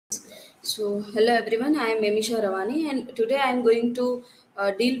So, hello everyone, I am Emisha Ravani, and today I am going to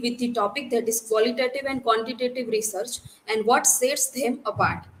deal with the topic that is qualitative and quantitative research and what sets them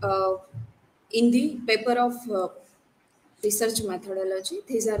apart in the paper of research methodology.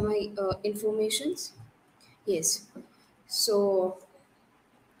 These are my informations. Yes. So,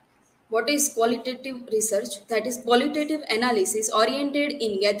 what is qualitative research? That is qualitative analysis oriented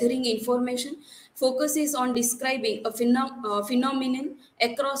in gathering information, focuses on describing a phenomenon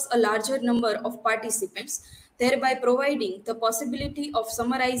across a larger number of participants, thereby providing the possibility of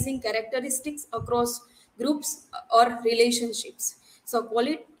summarizing characteristics across groups or relationships. So,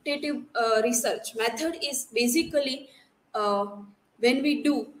 qualitative research method is basically uh, when we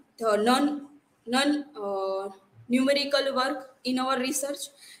do the non numerical work in our research,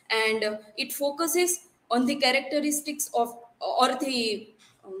 and it focuses on the characteristics of or the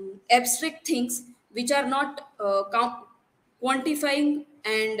abstract things which are not quantifying,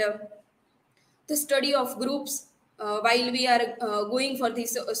 and the study of groups while we are going for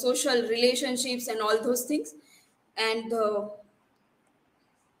these social relationships and all those things. And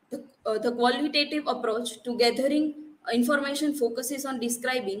the qualitative approach to gathering information focuses on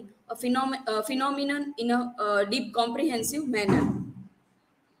describing a phenomenon in a deep, comprehensive manner.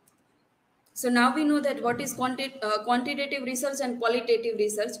 So now we know that what is quantitative research and qualitative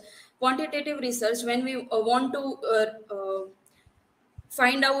research. Quantitative research, when we want to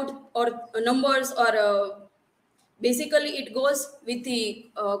find out or numbers, or basically it goes with the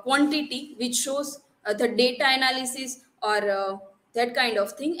quantity which shows the data analysis, or that kind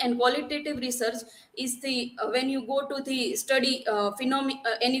of thing. And qualitative research is the when you go to the study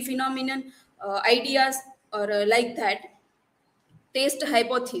any phenomenon, ideas, or like that, test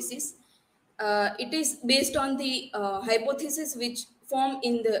hypothesis. It is based on the hypothesis which form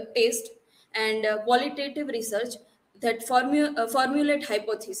in the test. And qualitative research that formulate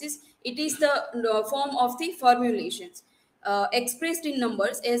hypothesis, it is the form of the formulations expressed in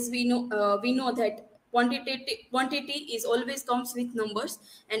numbers. As we know that quantity is always comes with numbers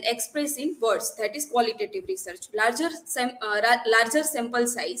and expressed in words. That is qualitative research. Larger sample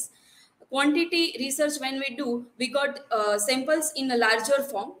size. Quantity research, when we do, we got samples in a larger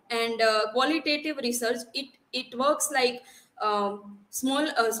form. And qualitative research, it works like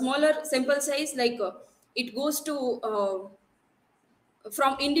smaller sample size, like it goes to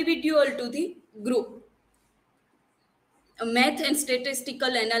from individual to the group. Math and statistical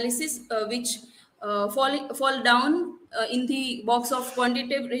analysis, which fall down in the box of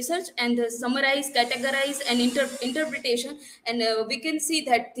quantitative research, and summarize, categorize, and interpretation. And we can see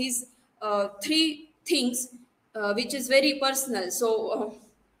that these three things, which is very personal. So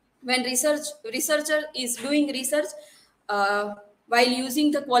when researcher is doing research uh, while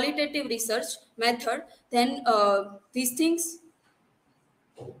using the qualitative research method, then these things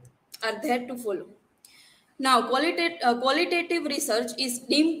are there to follow. Now, qualitative research is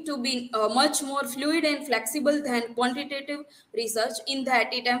deemed to be much more fluid and flexible than quantitative research, in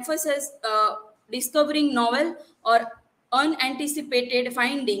that it emphasizes discovering novel or unanticipated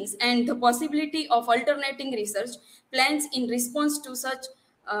findings and the possibility of alternating research plans in response to such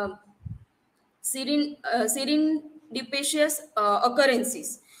um, serendipitous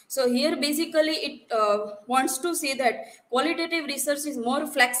occurrences. So here basically it wants to say that qualitative research is more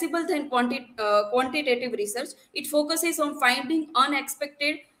flexible than quantitative research. It focuses on finding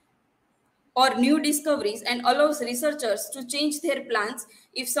unexpected or new discoveries and allows researchers to change their plans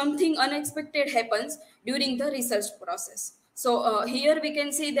if something unexpected happens during the research process. So here we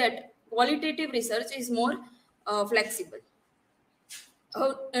can see that qualitative research is more flexible.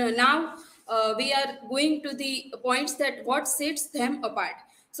 Now we are going to the points that what sets them apart.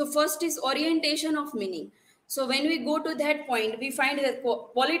 So first is orientation of meaning. So when we go to that point, we find that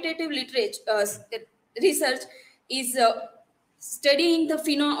qualitative literature research is studying the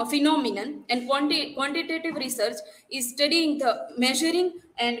phenomenon, and quantitative research is studying the measuring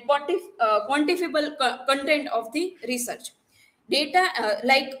and quantifiable content of the research. Data,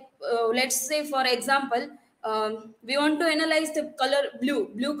 let's say for example, we want to analyze the color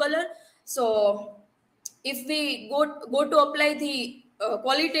blue color. So if we go to apply the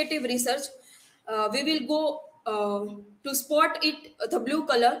qualitative research, we will go to spot it the blue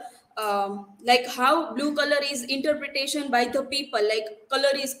color, like how blue color is interpretation by the people, like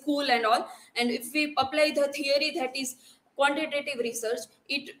color is cool and all. And if we apply the theory, that is quantitative research,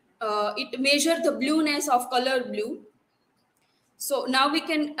 it measure the blueness of color blue. So now we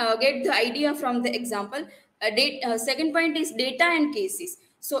can get the idea from the example. Second point is data and cases.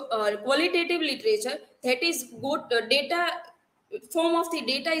 So qualitative literature, that is good data. Form of the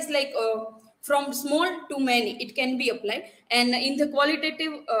data is like from small to many it can be applied. And in the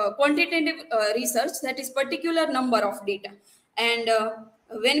quantitative research, that is particular number of data. And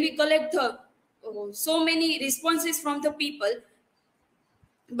when we collect the so many responses from the people,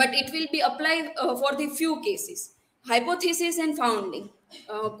 but it will be applied for the few cases. Hypothesis and founding.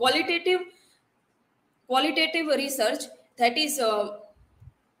 Qualitative research, that is a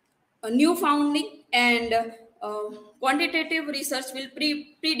new founding, and quantitative research will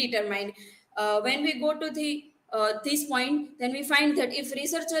predetermine. When we go to the this point, then we find that if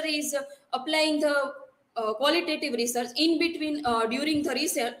researcher is applying the qualitative research in between, during the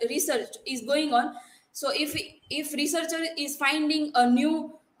research is going on. So if researcher is finding a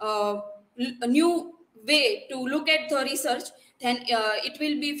new way to look at the research, then it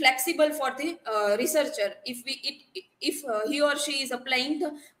will be flexible for the researcher if he or she is applying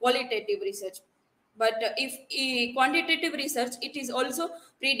the qualitative research. But if quantitative research, it is also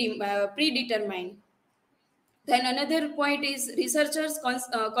predetermined. Then another point is researchers'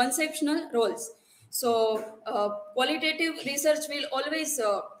 conceptual roles. So qualitative research will always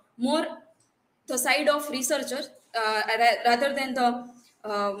more the side of researcher rather than the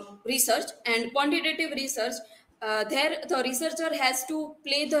research. And quantitative research, there the researcher has to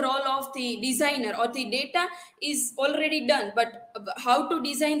play the role of the designer, or the data is already done, but how to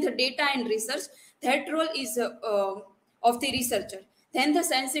design the data and research, that role is of the researcher. Then the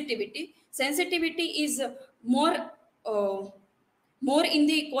sensitivity is uh, more in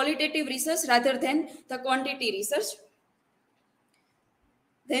the qualitative research rather than the quantity research.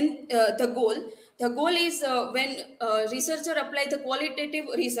 Then the goal is, when researcher apply the qualitative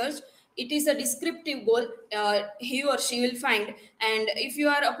research, it is a descriptive goal he or she will find. And if you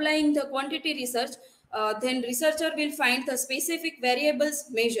are applying the quantity research, then researcher will find the specific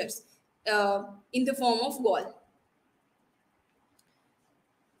variables measures in the form of goal.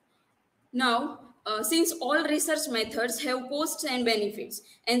 Now, since all research methods have costs and benefits,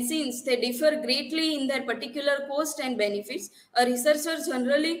 and since they differ greatly in their particular cost and benefits, a researcher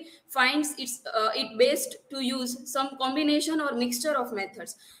generally finds it best to use some combination or mixture of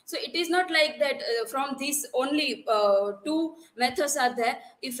methods. So it is not like that from these only two methods are there.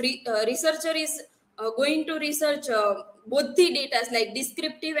 If researcher is going to research both the data, like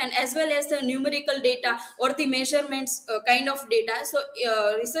descriptive and as well as the numerical data or the measurements kind of data, so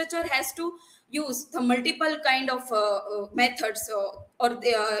researcher has to use the multiple kind of methods, or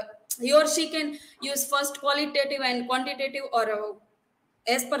he or she can use first qualitative and quantitative, or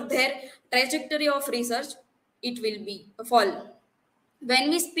as per their trajectory of research it will be fall.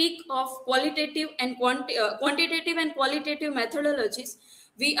 When we speak of quantitative and qualitative methodologies,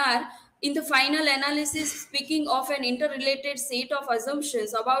 we are in the final analysis speaking of an interrelated set of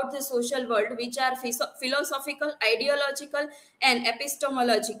assumptions about the social world, which are philosophical, ideological, and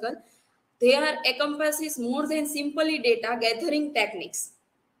epistemological. They are encompasses more than simply data gathering techniques.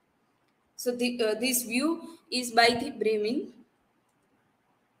 So this view is by the Bremen.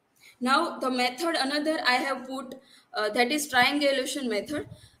 Now the method another I have put, that is triangulation method.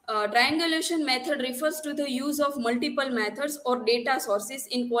 Triangulation method refers to the use of multiple methods or data sources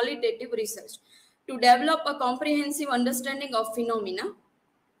in qualitative research to develop a comprehensive understanding of phenomena.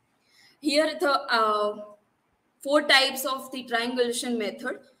 Here the four types of the triangulation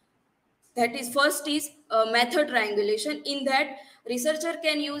method. That is, first is method triangulation. In that, researcher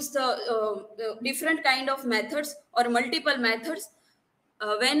can use the different kind of methods or multiple methods.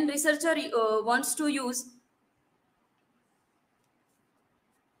 When researcher wants to use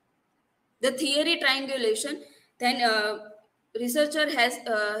the theory triangulation, then researcher has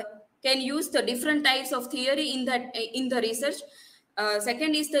can use the different types of theory in the research.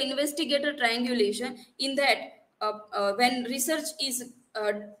 Second is the investigator triangulation. In that, when research is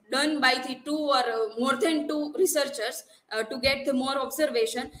done by the two or more than two researchers to get the more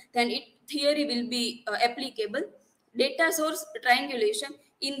observation, then it theory will be applicable. Data source triangulation.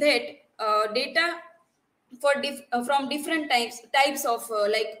 In that, data from different types of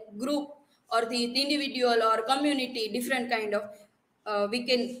like group or the individual or community, different kind of we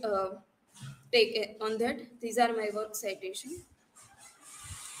can take on that. These are my work citation.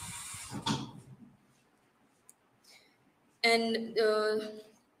 And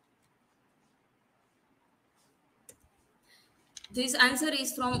this answer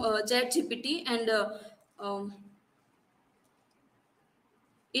is from chat gpt, and um,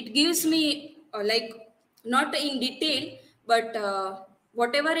 it gives me like not in detail, but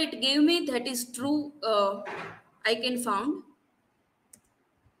whatever it gave me, that is true, I can found.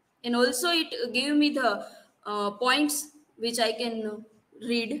 And also it gave me the points which I can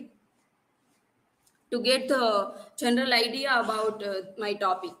read to get the general idea about my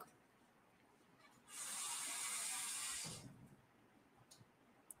topic.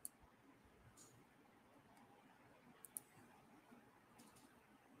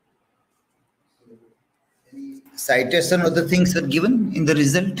 citation of the things were given in the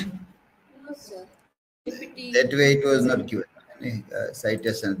result. No, sir. PPT That way it was not present. given.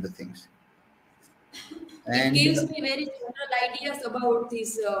 Citation of the things. It And gives me very general ideas about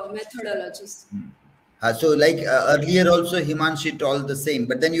these methodologies. so like earlier also Himanshi told the same,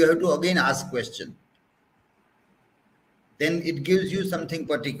 but then you have to again ask question. Then it gives you something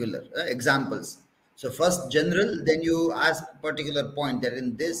particular, examples. So first general, then you ask particular point that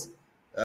in this